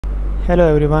Hello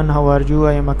everyone, how are you?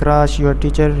 I am Akrash, your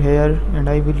teacher here, and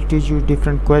I will teach you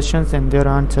different questions and their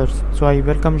answers. So I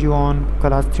welcome you on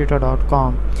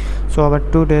classtheta.com. So our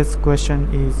today's question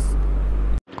is,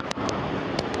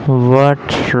 What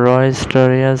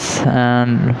roisterous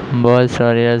and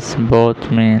boisterous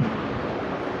both mean?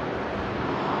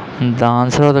 The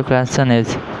answer of the question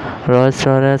is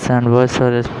roisterous and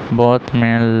boisterous both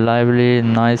mean lively,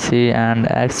 noisy, and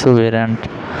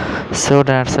exuberant. So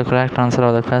that's the correct answer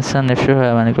of the question. If you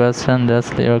have any question,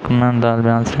 just leave a comment. I'll be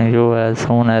answering you as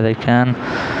soon as I can.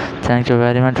 Thank you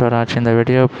very much for watching the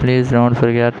video. Please don't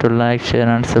forget to like, share,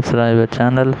 and subscribe the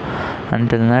channel.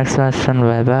 Until next question,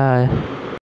 bye bye.